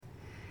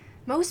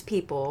Most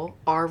people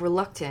are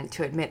reluctant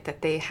to admit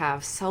that they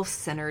have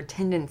self-centered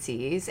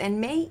tendencies and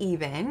may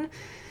even,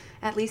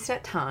 at least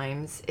at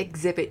times,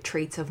 exhibit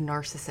traits of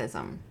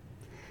narcissism.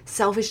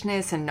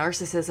 Selfishness and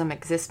narcissism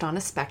exist on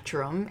a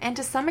spectrum, and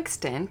to some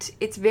extent,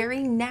 it's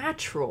very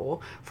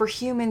natural for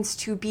humans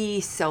to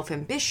be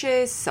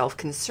self-ambitious,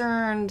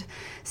 self-concerned,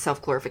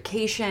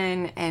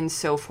 self-glorification, and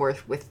so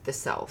forth with the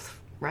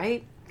self,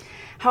 right?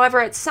 However,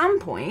 at some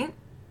point,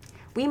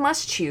 we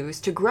must choose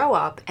to grow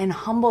up and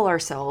humble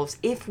ourselves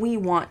if we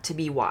want to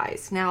be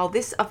wise. Now,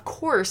 this, of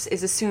course,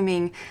 is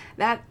assuming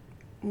that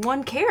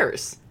one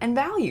cares and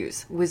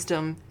values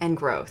wisdom and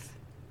growth.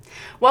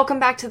 Welcome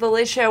back to The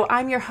Liz Show.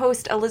 I'm your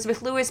host,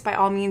 Elizabeth Lewis. By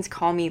all means,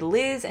 call me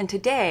Liz. And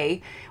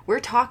today, we're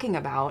talking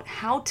about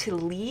how to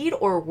lead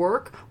or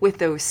work with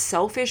those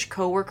selfish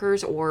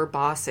coworkers or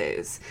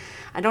bosses.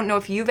 I don't know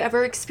if you've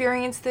ever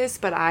experienced this,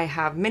 but I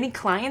have many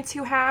clients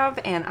who have,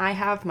 and I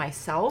have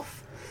myself.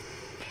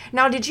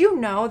 Now, did you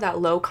know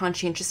that low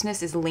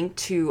conscientiousness is linked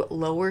to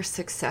lower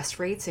success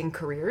rates in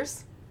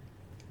careers?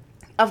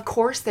 Of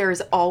course, there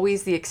is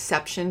always the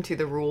exception to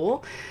the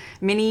rule.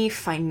 Many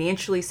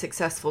financially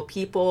successful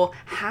people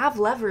have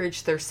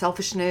leveraged their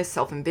selfishness,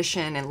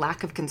 self-ambition, and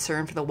lack of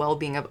concern for the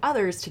well-being of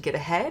others to get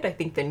ahead. I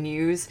think the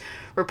news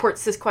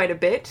reports this quite a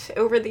bit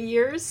over the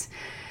years.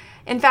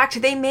 In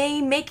fact, they may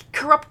make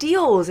corrupt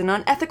deals and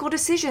unethical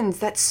decisions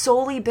that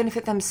solely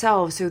benefit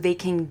themselves so they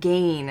can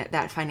gain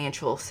that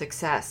financial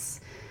success.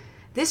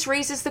 This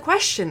raises the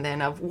question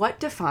then of what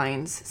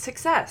defines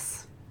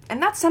success.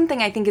 And that's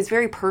something I think is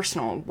very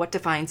personal, what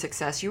defines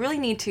success. You really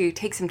need to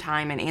take some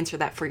time and answer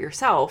that for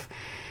yourself.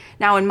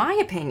 Now, in my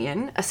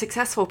opinion, a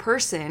successful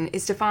person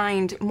is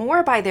defined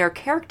more by their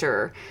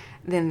character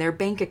than their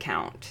bank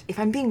account. If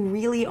I'm being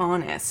really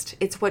honest,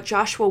 it's what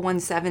Joshua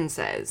 1:7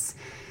 says.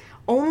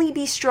 Only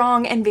be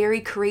strong and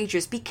very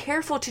courageous. Be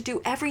careful to do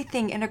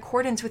everything in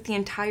accordance with the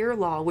entire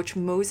law which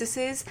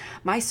Moses,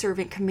 my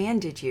servant,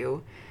 commanded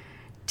you.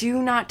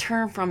 Do not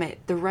turn from it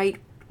the right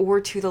or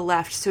to the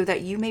left so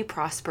that you may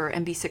prosper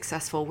and be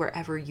successful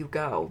wherever you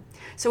go.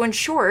 So in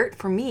short,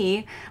 for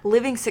me,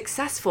 living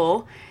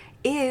successful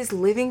is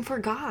living for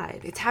God.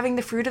 It's having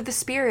the fruit of the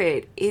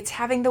Spirit. It's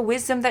having the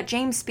wisdom that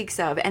James speaks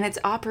of, and it's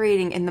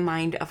operating in the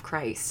mind of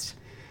Christ.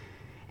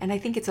 And I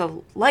think it's a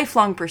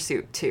lifelong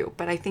pursuit too,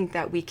 but I think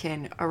that we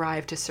can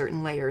arrive to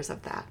certain layers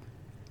of that.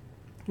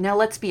 Now,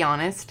 let's be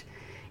honest.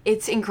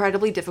 It's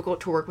incredibly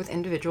difficult to work with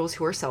individuals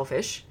who are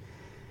selfish,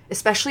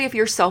 especially if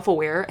you're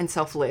self-aware and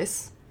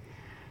selfless.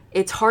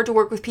 It's hard to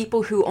work with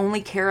people who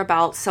only care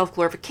about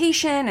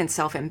self-glorification and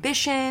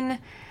self-ambition.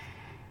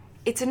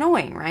 It's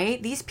annoying,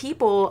 right? These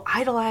people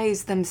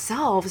idolize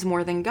themselves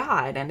more than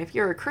God. And if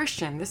you're a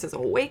Christian, this is a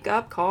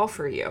wake-up call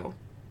for you.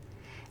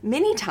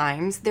 Many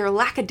times, their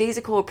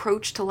lackadaisical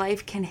approach to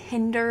life can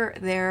hinder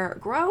their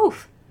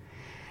growth.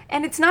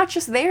 And it's not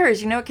just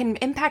theirs, it can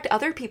impact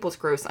other people's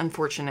growth,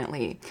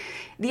 unfortunately.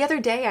 The other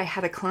day, I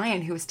had a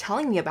client who was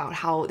telling me about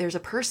how there's a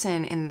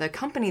person in the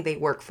company they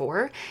work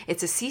for.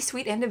 It's a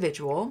C-suite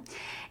individual,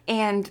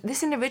 and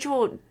this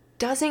individual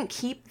doesn't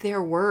keep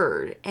their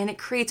word. And it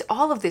creates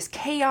all of this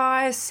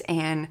chaos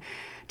and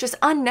just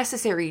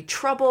unnecessary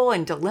trouble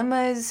and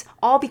dilemmas,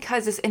 all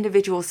because this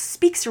individual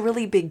speaks a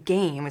really big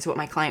game, is what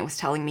my client was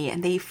telling me,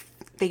 and they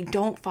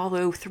don't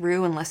follow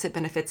through unless it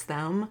benefits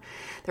them.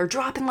 They're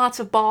dropping lots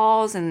of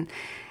balls and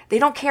they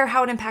don't care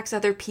how it impacts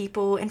other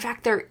people. In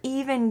fact, they're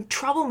even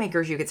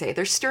troublemakers, you could say.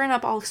 They're stirring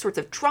up all sorts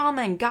of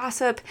drama and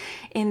gossip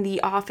in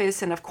the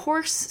office. And of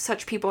course,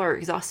 such people are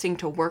exhausting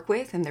to work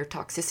with, and their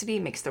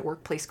toxicity makes the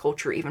workplace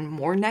culture even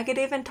more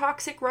negative and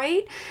toxic,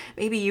 right?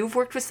 Maybe you've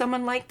worked with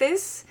someone like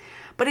this.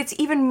 But it's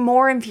even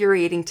more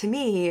infuriating to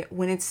me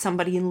when it's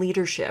somebody in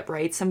leadership,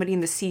 right? Somebody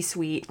in the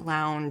C-suite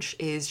lounge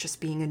is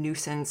just being a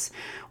nuisance,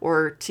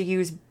 or to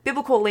use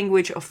biblical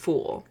language, a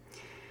fool.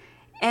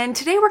 And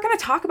today we're going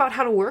to talk about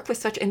how to work with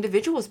such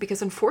individuals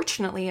because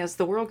unfortunately, as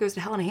the world goes to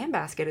hell in a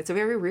handbasket, it's a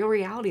very real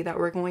reality that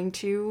we're going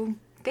to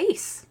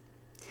face.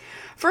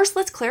 First,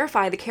 let's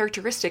clarify the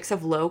characteristics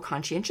of low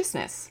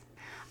conscientiousness.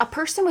 A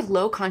person with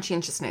low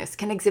conscientiousness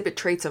can exhibit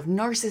traits of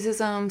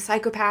narcissism,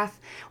 psychopath,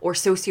 or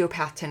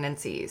sociopath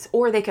tendencies,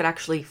 or they could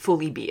actually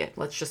fully be it.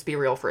 Let's just be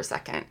real for a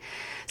second.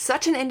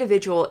 Such an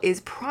individual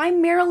is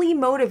primarily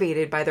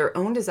motivated by their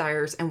own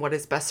desires and what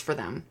is best for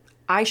them.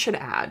 I should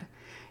add,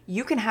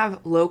 you can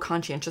have low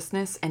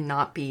conscientiousness and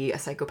not be a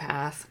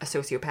psychopath, a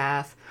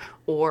sociopath,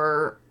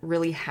 or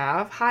really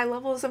have high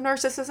levels of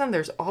narcissism.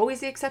 There's always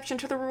the exception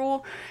to the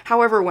rule.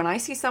 However, when I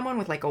see someone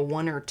with like a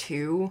 1 or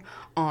 2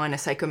 on a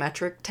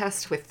psychometric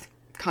test with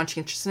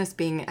conscientiousness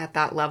being at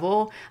that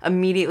level,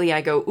 immediately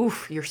I go,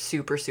 oof, you're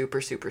super,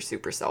 super, super,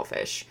 super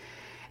selfish.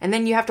 And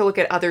then you have to look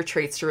at other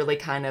traits to really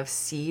kind of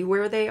see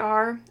where they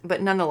are.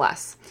 But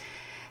nonetheless,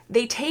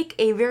 they take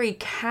a very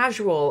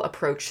casual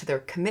approach to their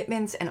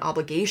commitments and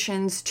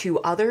obligations to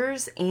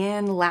others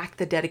and lack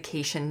the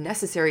dedication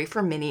necessary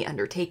for many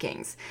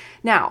undertakings.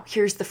 Now,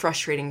 here's the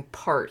frustrating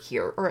part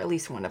here, or at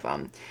least one of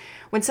them.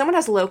 When someone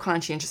has low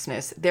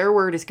conscientiousness, their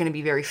word is going to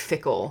be very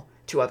fickle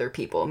to other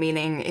people.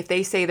 Meaning, if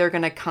they say they're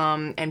going to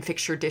come and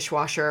fix your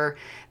dishwasher,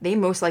 they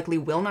most likely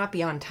will not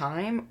be on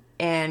time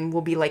and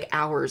will be like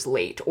hours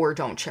late or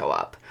don't show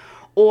up.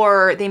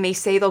 Or they may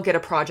say they'll get a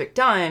project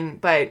done,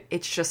 but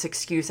it's just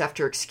excuse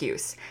after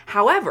excuse.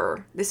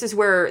 However, this is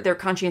where their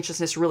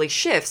conscientiousness really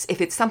shifts.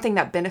 If it's something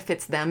that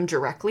benefits them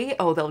directly,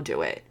 oh, they'll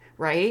do it,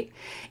 right?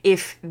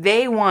 If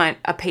they want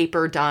a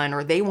paper done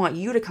or they want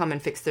you to come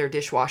and fix their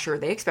dishwasher,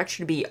 they expect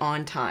you to be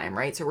on time,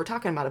 right? So we're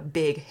talking about a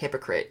big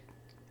hypocrite.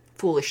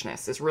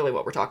 Foolishness is really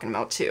what we're talking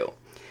about too.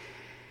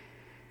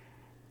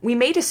 We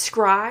may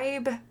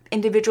describe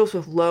individuals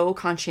with low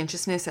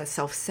conscientiousness as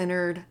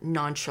self-centered,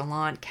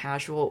 nonchalant,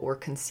 casual, or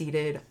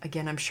conceited.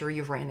 Again, I'm sure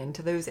you've ran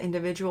into those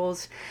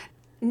individuals.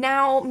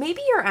 Now,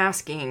 maybe you're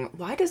asking,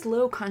 why does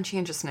low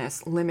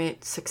conscientiousness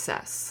limit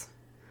success?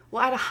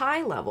 Well, at a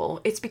high level,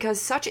 it's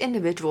because such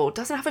individual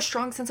doesn't have a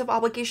strong sense of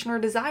obligation or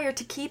desire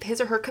to keep his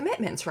or her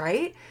commitments,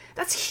 right?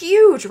 That's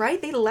huge,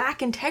 right? They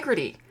lack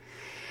integrity.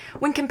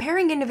 When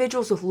comparing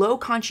individuals with low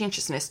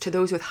conscientiousness to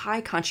those with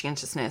high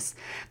conscientiousness,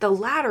 the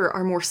latter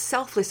are more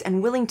selfless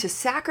and willing to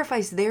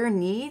sacrifice their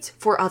needs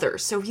for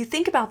others. So if you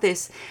think about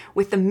this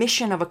with the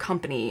mission of a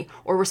company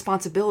or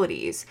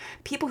responsibilities,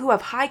 people who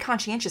have high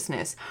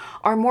conscientiousness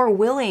are more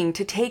willing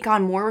to take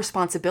on more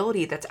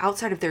responsibility that's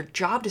outside of their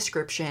job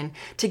description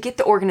to get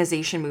the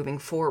organization moving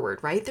forward,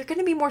 right? They're going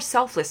to be more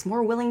selfless,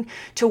 more willing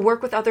to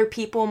work with other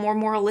people, more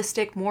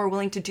moralistic, more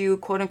willing to do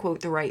quote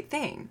unquote the right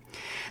thing.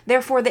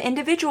 Therefore, the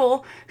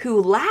individual who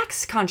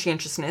lacks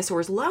conscientiousness or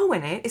is low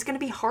in it is going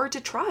to be hard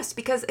to trust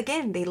because,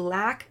 again, they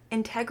lack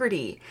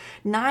integrity.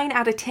 9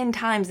 out of 10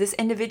 times this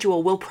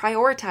individual will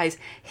prioritize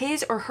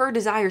his or her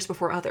desires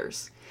before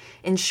others.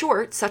 In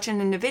short, such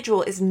an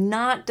individual is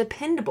not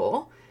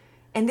dependable,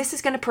 and this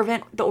is going to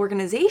prevent the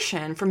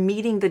organization from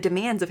meeting the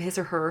demands of his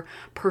or her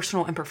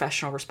personal and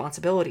professional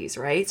responsibilities,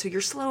 right? So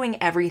you're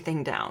slowing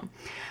everything down.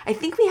 I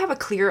think we have a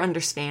clear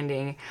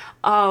understanding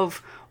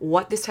of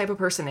what this type of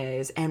person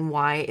is and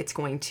why it's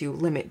going to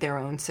limit their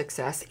own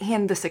success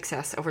and the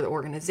success of the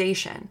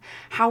organization.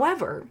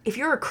 However, if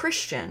you're a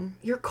Christian,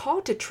 you're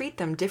called to treat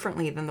them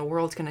differently than the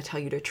world's going to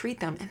tell you to treat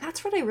them, and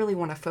that's what I really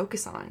want to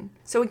focus on.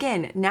 So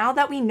again, now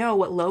that we know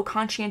what low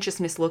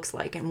conscientiousness looks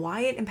like and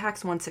why it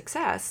impacts one's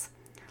success,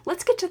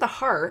 let's get to the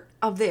heart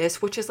of this,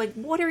 which is like,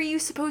 what are you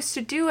supposed to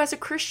do as a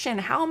Christian?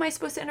 How am I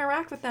supposed to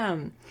interact with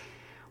them?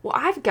 Well,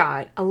 I've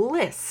got a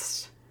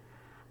list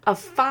of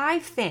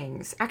 5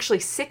 things, actually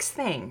 6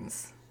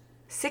 things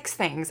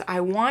I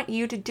want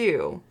you to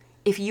do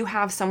if you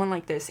have someone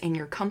like this in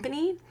your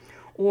company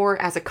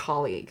or as a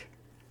colleague.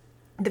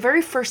 The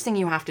very first thing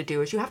you have to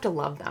do is you have to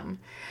love them.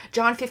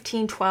 John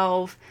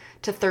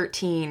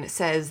 15:12-13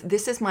 says,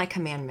 "This is my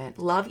commandment,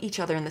 love each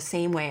other in the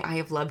same way I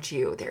have loved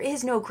you. There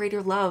is no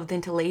greater love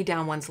than to lay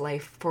down one's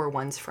life for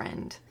one's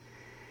friend."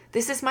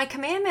 This is my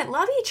commandment,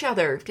 love each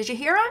other. Did you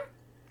hear him?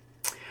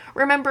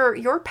 Remember,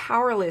 you're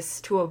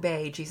powerless to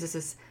obey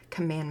Jesus'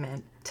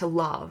 commandment to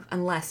love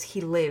unless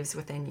he lives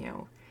within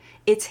you.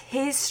 It's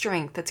his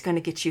strength that's going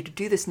to get you to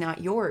do this,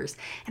 not yours.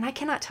 And I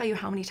cannot tell you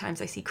how many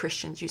times I see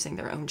Christians using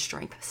their own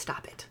strength.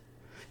 Stop it.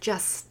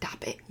 Just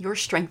stop it. Your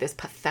strength is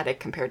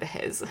pathetic compared to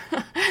his.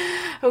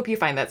 Hope you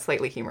find that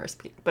slightly humorous,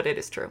 but it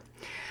is true.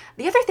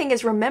 The other thing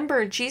is,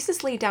 remember,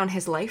 Jesus laid down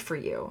his life for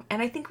you.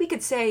 And I think we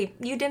could say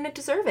you didn't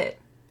deserve it.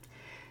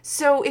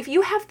 So if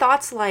you have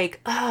thoughts like,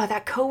 oh,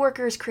 that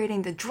coworker is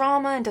creating the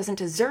drama and doesn't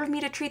deserve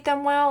me to treat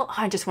them well,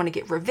 I just want to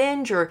get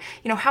revenge, or,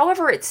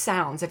 however it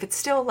sounds, if it's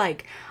still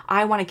like,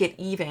 I want to get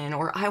even,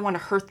 or I want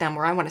to hurt them,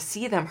 or I want to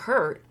see them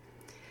hurt,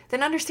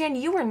 then understand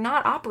you are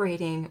not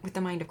operating with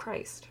the mind of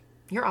Christ.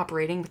 You're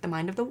operating with the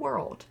mind of the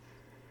world.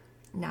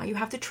 Now you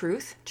have the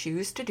truth,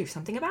 choose to do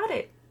something about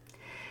it.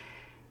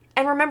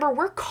 And remember,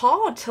 we're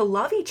called to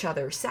love each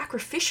other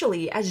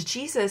sacrificially as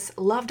Jesus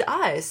loved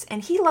us.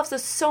 And he loves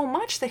us so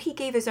much that he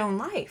gave his own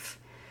life.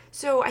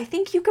 So I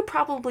think you could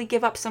probably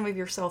give up some of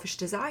your selfish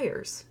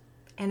desires.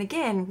 And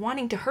again,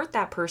 wanting to hurt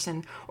that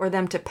person or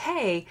them to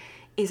pay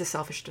is a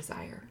selfish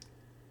desire.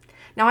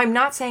 Now, I'm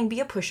not saying be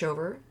a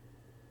pushover.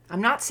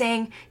 I'm not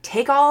saying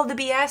take all of the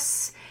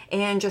BS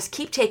and just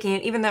keep taking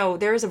it, even though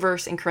there is a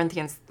verse in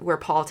Corinthians where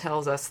Paul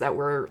tells us that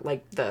we're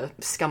like the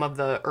scum of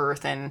the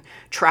earth and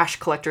trash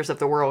collectors of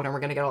the world and we're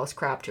going to get all this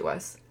crap to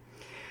us.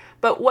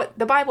 But what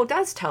the Bible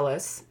does tell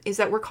us is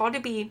that we're called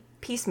to be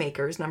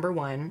peacemakers, number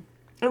one.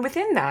 And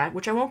within that,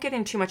 which I won't get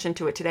in too much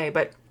into it today,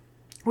 but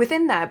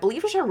within that,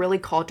 believers are really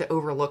called to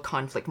overlook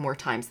conflict more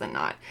times than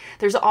not.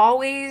 There's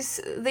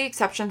always the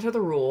exception to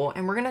the rule,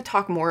 and we're going to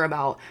talk more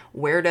about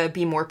where to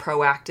be more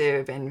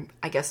proactive and,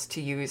 I guess,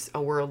 to use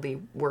a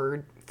worldly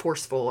word,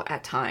 forceful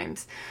at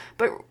times.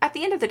 But at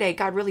the end of the day,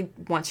 God really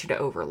wants you to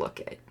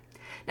overlook it.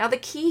 Now, the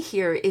key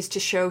here is to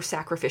show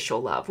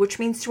sacrificial love, which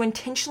means to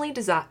intentionally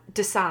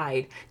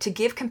decide to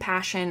give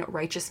compassion,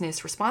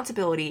 righteousness,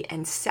 responsibility,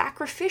 and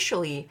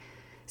sacrificially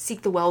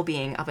seek the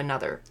well-being of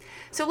another.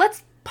 So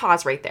let's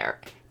pause right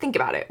there. Think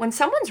about it. When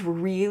someone's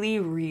really,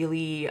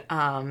 really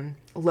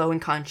low in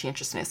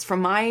conscientiousness, from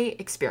my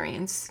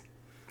experience,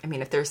 I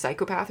mean, if they're a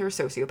psychopath or a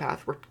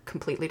sociopath, we're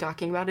completely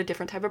talking about a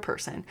different type of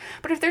person.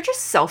 But if they're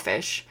just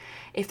selfish,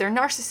 if they're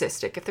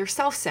narcissistic, if they're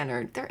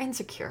self-centered, they're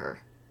insecure.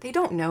 They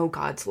don't know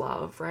God's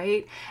love,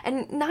 right?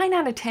 And 9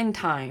 out of 10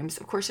 times,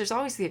 of course, there's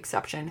always the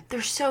exception,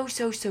 they're so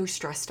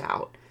stressed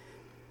out.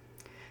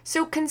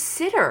 So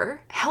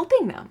consider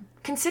helping them.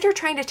 Consider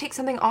trying to take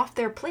something off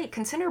their plate.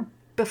 Consider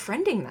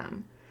befriending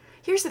them.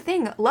 Here's the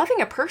thing, loving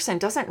a person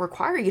doesn't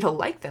require you to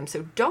like them,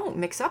 so don't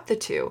mix up the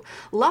two.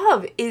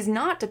 Love is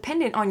not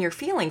dependent on your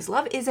feelings.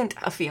 Love isn't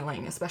a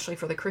feeling, especially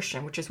for the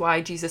Christian, which is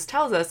why Jesus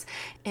tells us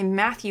in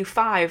Matthew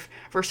 5,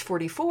 verse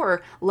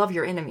 44, love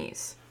your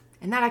enemies.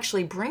 And that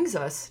actually brings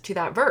us to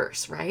that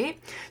verse, right?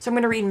 So I'm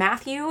going to read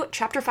Matthew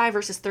chapter 5,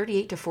 verses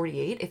 38 to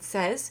 48. It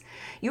says,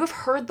 "You have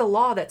heard the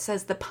law that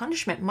says the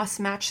punishment must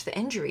match the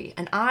injury,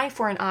 an eye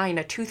for an eye and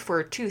a tooth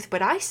for a tooth.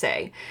 But I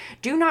say,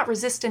 do not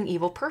resist an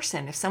evil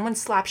person. If someone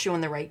slaps you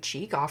on the right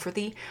cheek, offer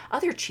the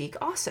other cheek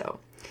also.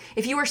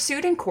 If you are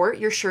sued in court,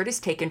 your shirt is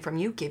taken from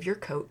you, give your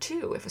coat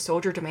too. If a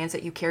soldier demands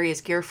that you carry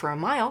his gear for a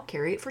mile,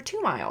 carry it for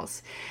 2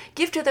 miles.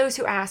 Give to those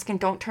who ask and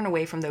don't turn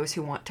away from those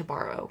who want to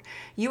borrow.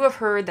 You have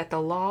heard that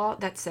the law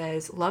that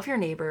says, love your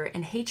neighbor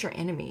and hate your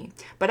enemy.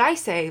 But I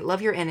say,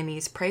 love your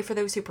enemies, pray for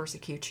those who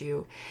persecute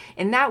you.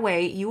 In that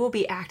way, you will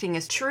be acting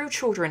as true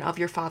children of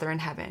your Father in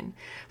heaven.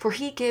 For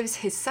he gives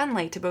his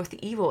sunlight to both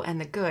the evil and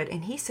the good,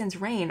 and he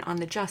sends rain on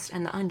the just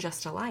and the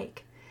unjust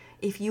alike.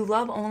 If you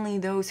love only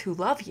those who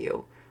love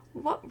you,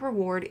 what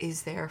reward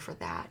is there for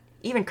that?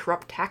 Even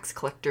corrupt tax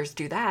collectors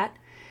do that.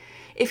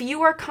 If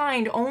you are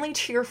kind only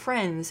to your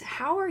friends,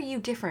 how are you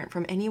different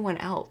from anyone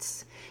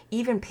else?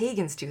 Even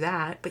pagans do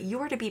that, but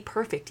you are to be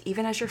perfect,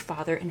 even as your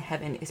Father in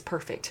heaven is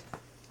perfect."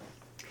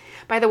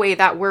 By the way,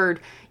 that word,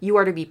 you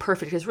are to be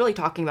perfect, is really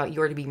talking about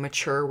you are to be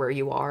mature where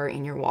you are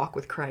in your walk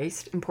with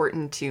Christ.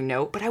 Important to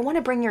note, but I want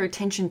to bring your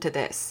attention to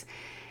this.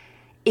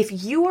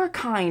 If you are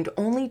kind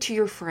only to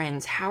your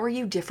friends, how are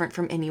you different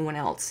from anyone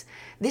else?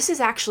 This is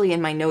actually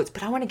in my notes,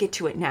 but I want to get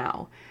to it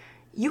now.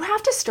 You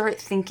have to start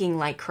thinking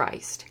like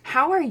Christ.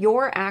 How are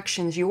your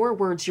actions, your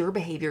words, your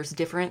behaviors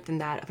different than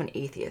that of an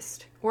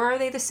atheist? Or are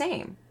they the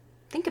same?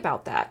 Think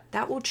about that.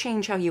 That will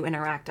change how you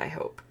interact, I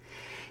hope.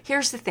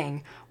 Here's the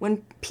thing.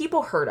 When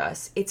people hurt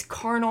us, it's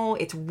carnal,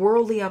 it's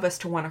worldly of us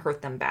to want to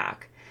hurt them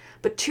back.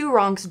 But 2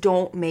 wrongs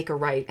don't make a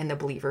right in the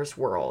believer's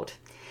world.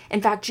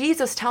 In fact,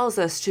 Jesus tells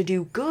us to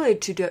do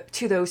good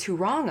to those who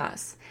wrong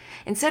us.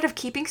 Instead of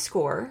keeping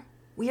score,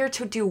 we are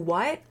to do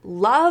what?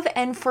 Love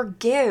and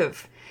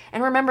forgive.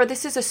 And remember,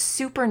 this is a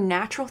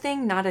supernatural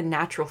thing, not a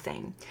natural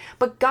thing.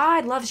 But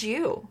God loves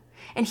you,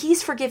 and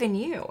he's forgiven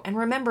you. And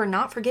remember,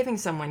 not forgiving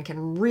someone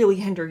can really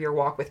hinder your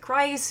walk with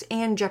Christ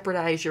and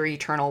jeopardize your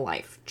eternal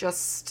life.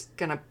 Just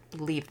gonna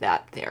leave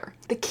that there.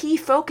 The key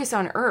focus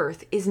on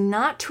earth is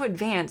not to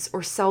advance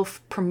or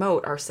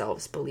self-promote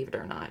ourselves, believe it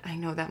or not. I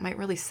know that might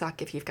really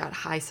suck if you've got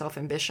high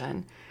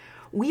self-ambition.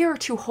 We are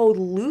to hold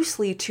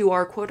loosely to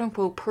our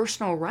quote-unquote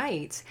personal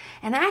rights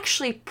and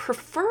actually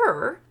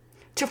prefer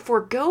to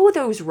forego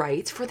those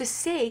rights for the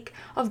sake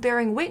of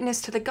bearing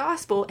witness to the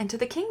gospel and to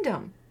the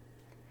kingdom.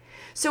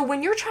 So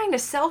when you're trying to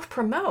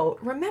self-promote,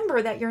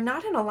 remember that you're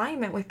not in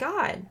alignment with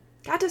God.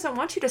 God doesn't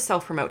want you to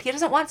self-promote. He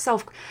doesn't want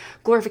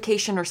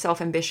self-glorification or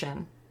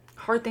self-ambition.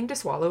 Hard thing to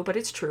swallow, but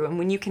it's true. And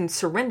when you can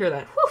surrender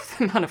that,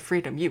 the amount of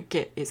freedom you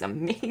get is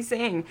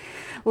amazing.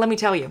 Let me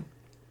tell you.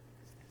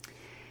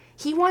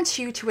 He wants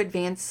you to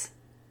advance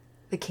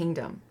the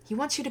kingdom. He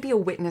wants you to be a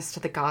witness to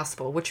the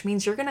gospel, which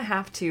means you're going to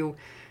have to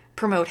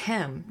promote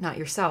him, not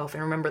yourself.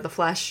 And remember, the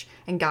flesh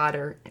and God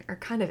are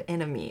kind of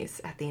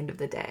enemies at the end of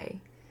the day.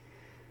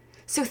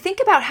 So think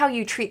about how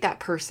you treat that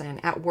person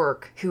at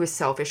work who is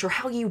selfish, or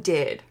how you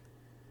did.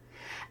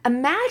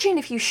 Imagine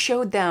if you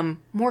showed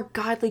them more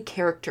godly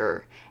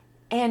character.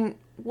 And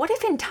what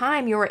if in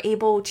time you were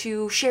able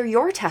to share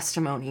your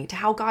testimony to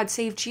how God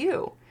saved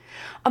you?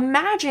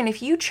 Imagine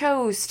if you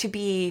chose to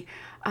be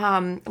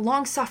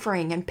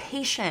long-suffering and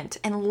patient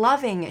and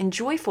loving and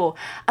joyful.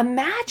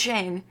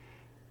 Imagine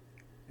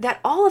that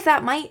all of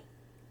that might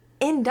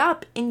end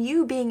up in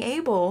you being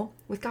able,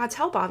 with God's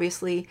help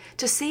obviously,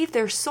 to save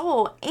their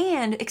soul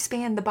and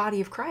expand the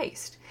body of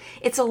Christ.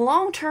 It's a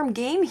long-term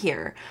game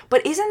here,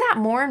 but isn't that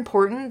more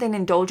important than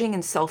indulging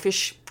in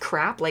selfish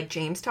crap like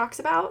James talks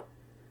about?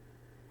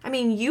 I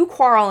mean, you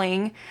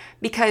quarreling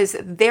because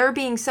they're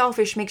being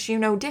selfish makes you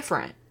no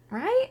different,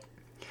 right?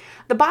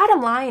 The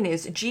bottom line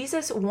is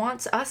Jesus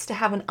wants us to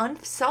have an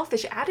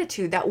unselfish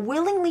attitude that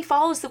willingly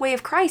follows the way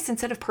of Christ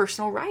instead of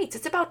personal rights.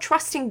 It's about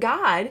trusting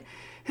God,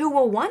 who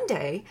will one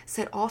day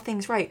set all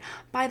things right.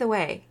 By the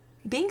way,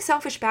 being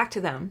selfish back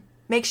to them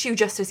makes you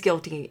just as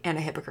guilty and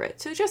a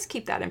hypocrite. So just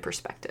keep that in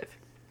perspective.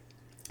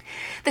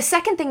 The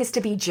second thing is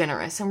to be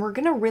generous, and we're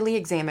going to really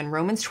examine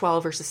Romans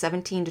 12, verses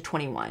 17 to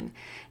 21.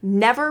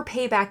 Never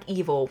pay back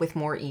evil with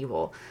more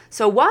evil.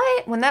 So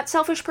what? When that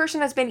selfish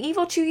person has been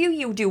evil to you,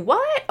 you do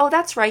what? Oh,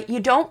 that's right. You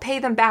don't pay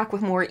them back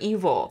with more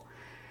evil.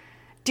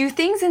 Do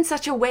things in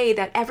such a way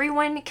that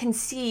everyone can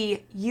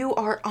see you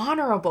are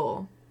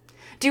honorable.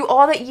 Do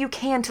all that you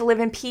can to live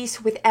in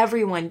peace with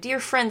everyone. Dear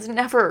friends,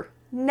 never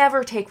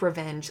Never take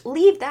revenge.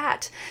 Leave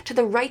that to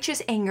the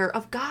righteous anger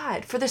of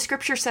God. For the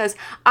scripture says,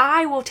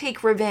 I will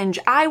take revenge.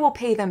 I will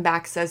pay them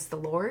back, says the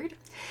Lord.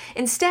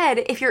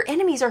 Instead, if your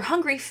enemies are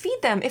hungry, feed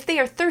them. If they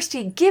are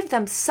thirsty, give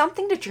them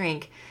something to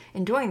drink.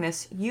 In doing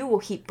this, you will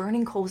heap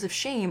burning coals of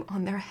shame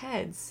on their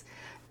heads.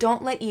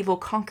 Don't let evil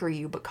conquer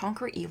you, but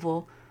conquer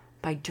evil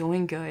by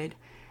doing good.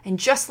 And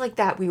just like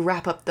that, we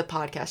wrap up the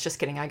podcast. Just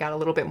kidding, I got a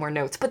little bit more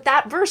notes. But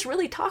that verse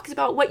really talks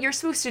about what you're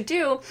supposed to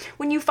do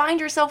when you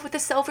find yourself with a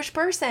selfish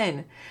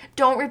person.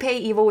 Don't repay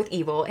evil with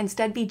evil.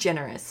 Instead, be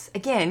generous.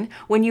 Again,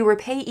 when you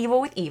repay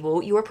evil with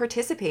evil, you are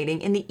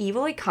participating in the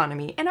evil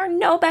economy and are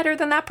no better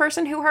than that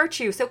person who hurt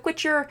you. So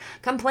quit your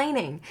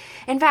complaining.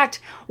 In fact,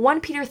 1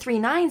 Peter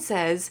 3:9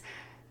 says,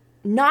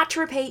 not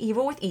to repay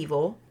evil with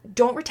evil.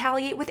 Don't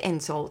retaliate with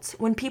insults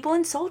when people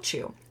insult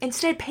you.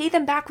 Instead, pay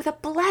them back with a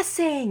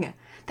blessing.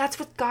 That's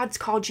what God's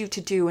called you to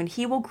do, and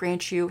he will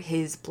grant you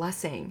his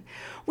blessing.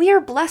 We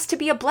are blessed to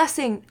be a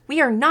blessing. We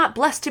are not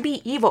blessed to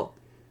be evil.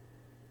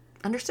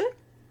 Understood?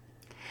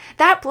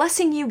 That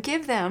blessing you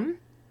give them,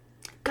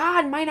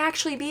 God might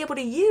actually be able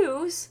to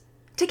use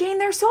to gain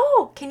their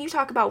soul. Can you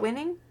talk about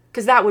winning?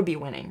 Because that would be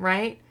winning,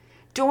 right?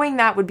 Doing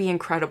that would be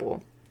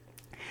incredible.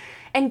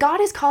 And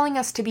God is calling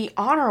us to be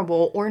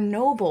honorable or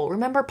noble.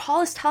 Remember,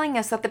 Paul is telling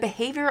us that the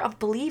behavior of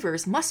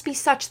believers must be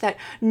such that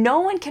no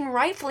one can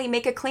rightfully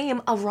make a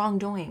claim of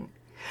wrongdoing.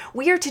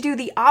 We are to do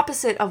the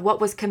opposite of what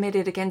was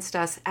committed against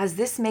us, as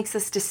this makes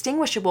us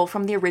distinguishable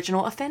from the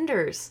original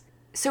offenders.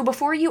 So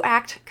before you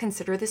act,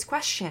 consider this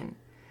question.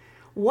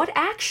 What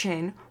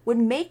action would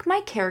make my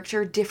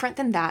character different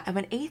than that of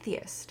an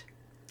atheist?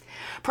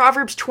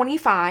 Proverbs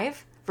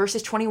 25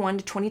 verses 21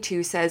 to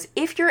 22 says,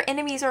 if your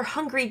enemies are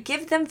hungry,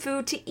 give them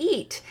food to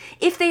eat.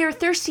 If they are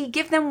thirsty,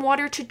 give them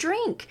water to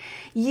drink.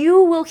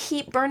 You will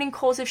heap burning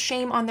coals of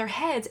shame on their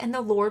heads, and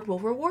the Lord will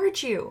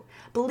reward you.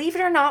 Believe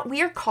it or not,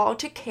 we are called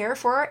to care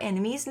for our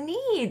enemies'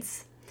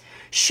 needs.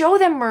 Show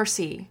them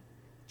mercy,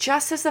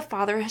 just as the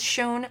Father has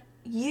shown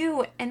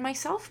you and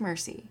myself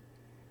mercy.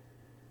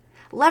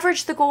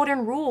 Leverage the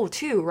golden rule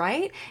too,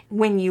 right?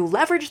 When you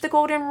leverage the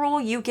golden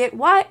rule, you get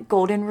what?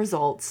 Golden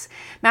results.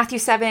 Matthew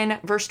 7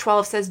 verse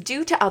 12 says,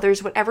 do to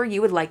others whatever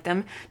you would like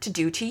them to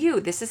do to you.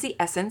 This is the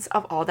essence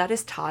of all that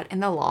is taught in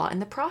the law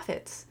and the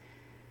prophets.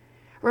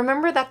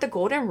 Remember that the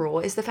golden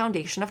rule is the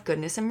foundation of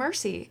goodness and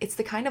mercy. It's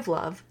the kind of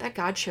love that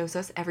God shows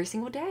us every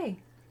single day.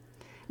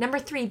 Number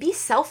 3, be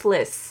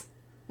selfless.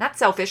 Not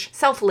selfish,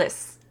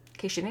 selfless. In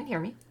case you didn't hear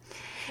me.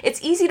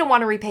 It's easy to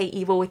want to repay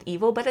evil with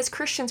evil, but as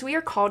Christians, we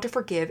are called to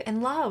forgive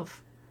and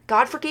love.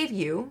 God forgave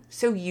you,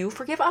 so you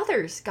forgive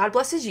others. God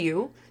blesses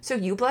you, so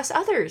you bless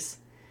others.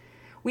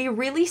 We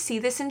really see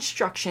this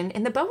instruction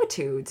in the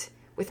Beatitudes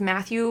with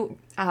Matthew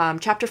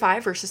chapter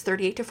 5, verses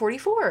 38 to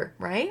 44,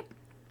 right?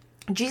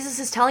 Jesus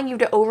is telling you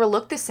to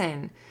overlook the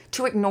sin,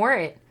 to ignore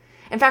it.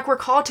 In fact, we're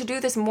called to do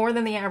this more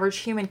than the average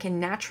human can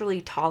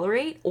naturally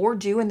tolerate or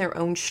do in their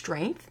own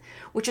strength,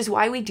 which is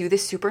why we do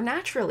this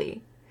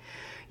supernaturally.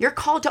 You're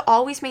called to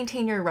always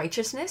maintain your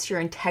righteousness, your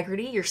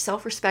integrity, your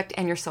self-respect,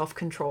 and your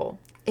self-control.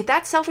 If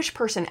that selfish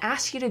person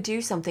asks you to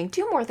do something,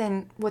 do more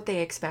than what they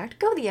expect.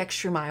 Go the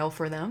extra mile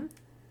for them.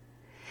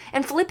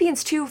 And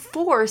Philippians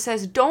 2:4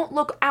 says, don't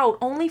look out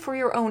only for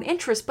your own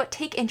interest, but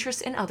take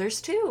interest in others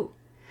too.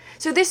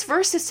 So this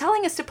verse is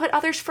telling us to put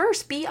others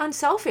first, be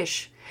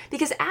unselfish.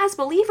 Because as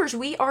believers,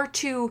 we are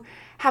to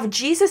have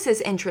Jesus's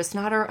interest,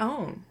 not our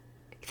own.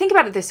 Think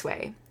about it this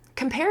way.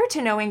 Compared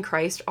to knowing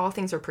Christ, all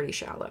things are pretty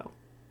shallow.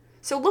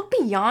 So look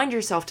beyond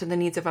yourself to the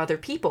needs of other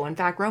people. In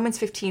fact, Romans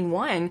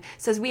 15:1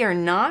 says we are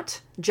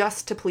not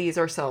just to please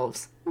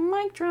ourselves.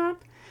 Mic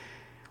drop.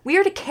 We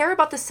are to care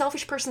about the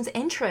selfish person's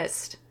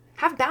interest.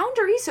 Have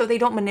boundaries so they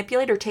don't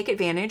manipulate or take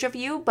advantage of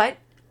you, but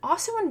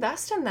also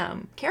invest in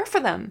them. Care for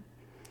them.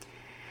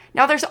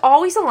 Now, there's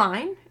always a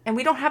line, and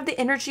we don't have the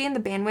energy and the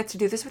bandwidth to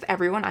do this with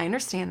everyone. I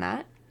understand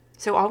that.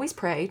 So always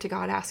pray to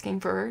God asking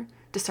for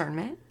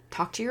discernment.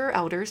 Talk to your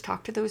elders.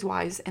 Talk to those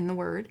wise in the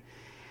word.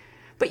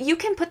 But you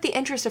can put the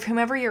interest of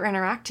whomever you're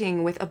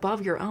interacting with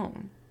above your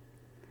own.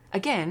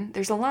 Again,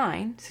 there's a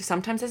line. So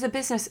sometimes as a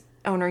business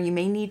owner, you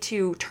may need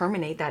to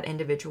terminate that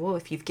individual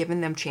if you've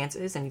given them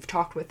chances and you've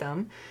talked with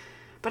them.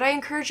 But I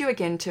encourage you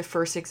again to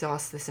first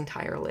exhaust this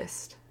entire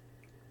list.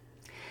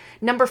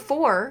 Number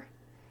 4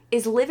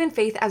 is live in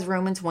faith as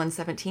Romans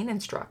 1:17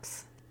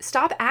 instructs.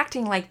 Stop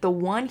acting like the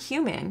one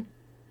human,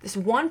 this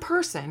one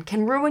person,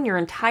 can ruin your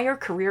entire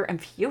career and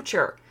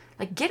future.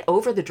 Like, get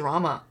over the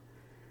drama.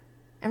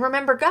 And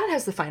remember, God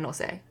has the final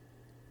say.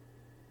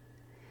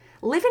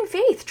 Live in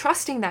faith,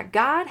 trusting that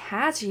God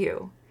has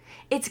you.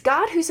 It's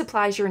God who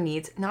supplies your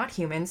needs, not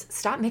humans.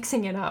 Stop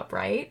mixing it up,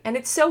 right? And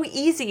it's so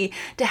easy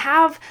to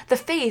have the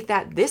faith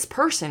that this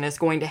person is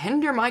going to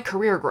hinder my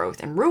career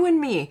growth and ruin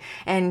me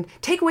and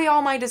take away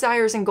all my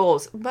desires and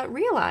goals. But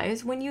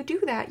realize when you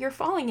do that, you're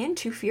falling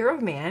into fear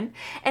of man.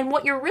 And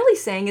what you're really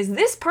saying is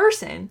this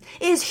person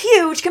is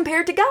huge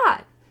compared to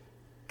God.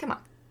 Come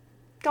on,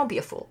 don't be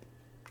a fool.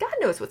 God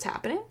knows what's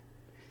happening.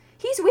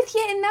 He's with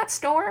you in that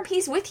storm.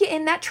 He's with you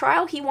in that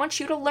trial. He wants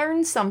you to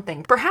learn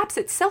something. Perhaps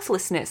it's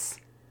selflessness.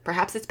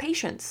 Perhaps it's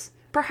patience.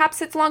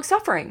 Perhaps it's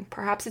long-suffering.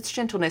 Perhaps it's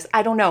gentleness.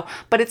 I don't know.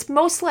 But it's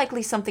most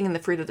likely something in the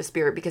fruit of the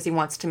Spirit because he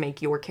wants to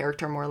make your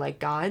character more like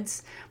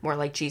God's, more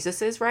like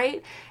Jesus's,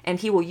 right? And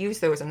he will use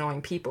those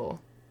annoying people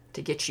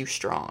to get you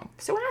strong.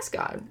 So ask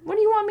God, what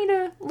do you want me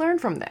to learn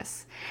from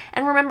this?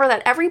 And remember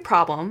that every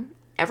problem,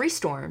 every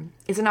storm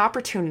is an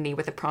opportunity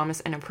with a promise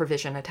and a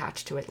provision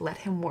attached to it. Let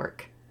him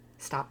work.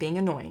 Stop being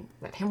annoying.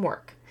 Let him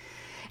work.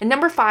 And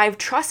number 5,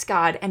 trust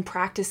God and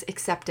practice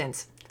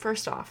acceptance.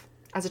 First off,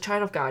 as a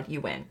child of God,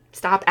 you win.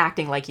 Stop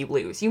acting like you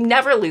lose. You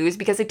never lose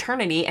because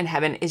eternity and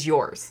heaven is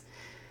yours.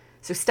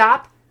 So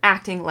stop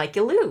acting like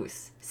you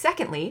lose.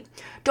 Secondly,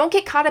 don't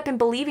get caught up in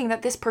believing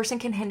that this person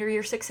can hinder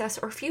your success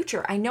or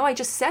future. I know I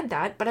just said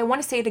that, but I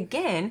want to say it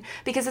again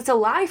because it's a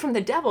lie from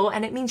the devil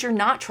and it means you're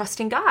not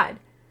trusting God.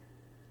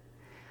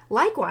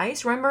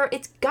 Likewise, remember,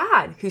 it's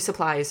God who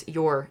supplies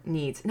your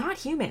needs, not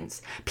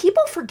humans.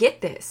 People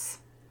forget this.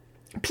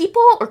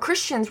 People or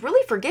Christians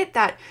really forget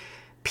that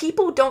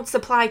people don't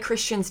supply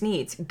Christians'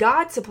 needs.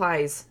 God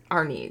supplies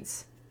our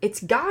needs.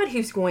 It's God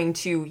who's going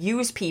to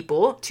use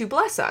people to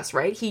bless us,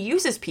 right? He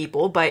uses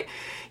people, but,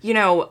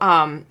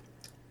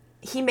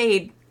 he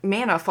made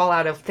manna fall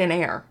out of thin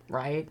air,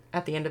 right?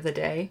 At the end of the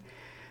day.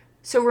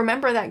 So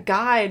remember that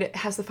God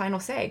has the final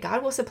say.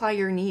 God will supply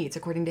your needs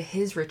according to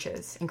his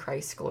riches in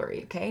Christ's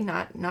glory, okay?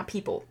 Not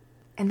people.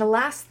 And the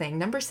last thing,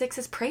 number 6,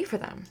 is pray for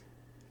them.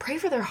 Pray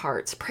for their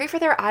hearts. Pray for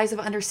their eyes of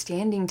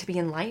understanding to be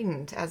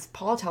enlightened, as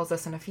Paul tells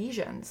us in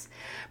Ephesians.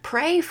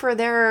 Pray for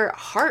their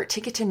heart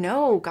to get to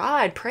know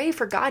God. Pray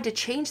for God to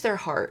change their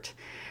heart.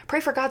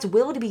 Pray for God's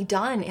will to be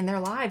done in their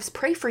lives.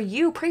 Pray for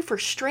you. Pray for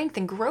strength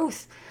and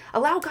growth.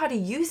 Allow God to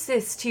use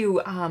this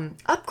to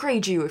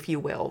upgrade you, if you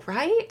will,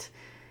 right?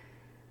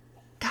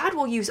 God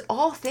will use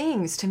all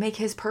things to make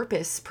his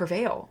purpose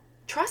prevail.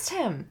 Trust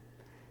him.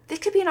 This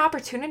could be an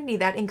opportunity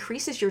that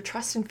increases your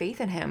trust and faith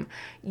in him.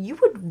 You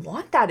would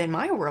want that in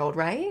my world,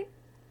 right?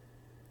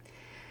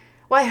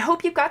 Well, I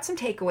hope you got some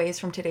takeaways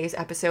from today's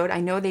episode.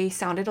 I know they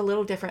sounded a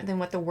little different than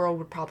what the world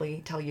would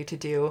probably tell you to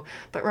do.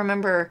 But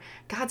remember,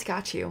 God's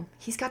got you.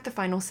 He's got the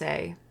final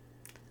say.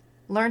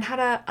 Learn how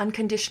to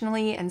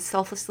unconditionally and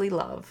selflessly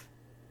love.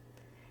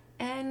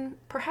 And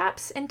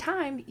perhaps in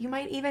time, you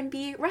might even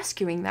be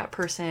rescuing that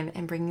person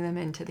and bringing them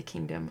into the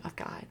kingdom of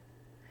God.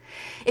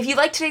 If you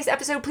liked today's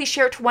episode, please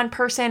share it to one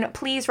person.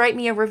 Please write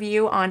me a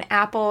review on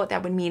Apple.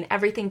 That would mean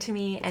everything to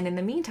me. And in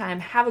the meantime,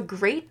 have a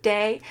great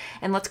day.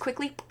 And let's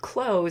quickly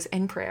close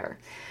in prayer.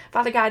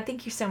 Father God,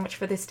 thank you so much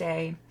for this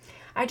day.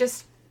 I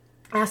just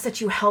ask that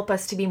you help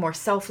us to be more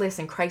selfless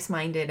and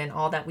Christ-minded in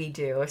all that we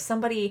do. If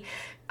somebody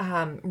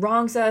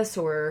wrongs us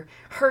or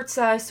hurts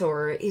us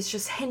or is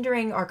just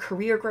hindering our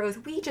career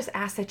growth, we just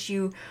ask that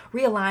you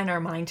realign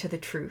our mind to the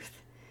truth.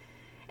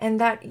 And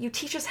that you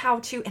teach us how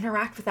to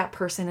interact with that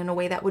person in a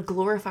way that would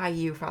glorify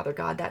you, Father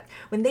God, that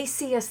when they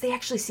see us, they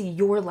actually see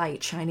your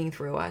light shining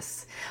through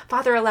us.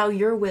 Father, allow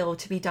your will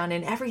to be done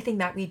in everything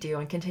that we do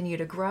and continue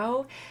to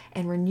grow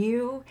and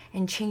renew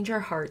and change our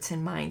hearts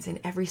and minds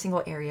in every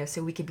single area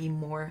so we can be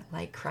more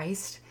like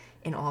Christ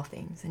in all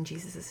things. In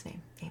Jesus'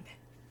 name, amen.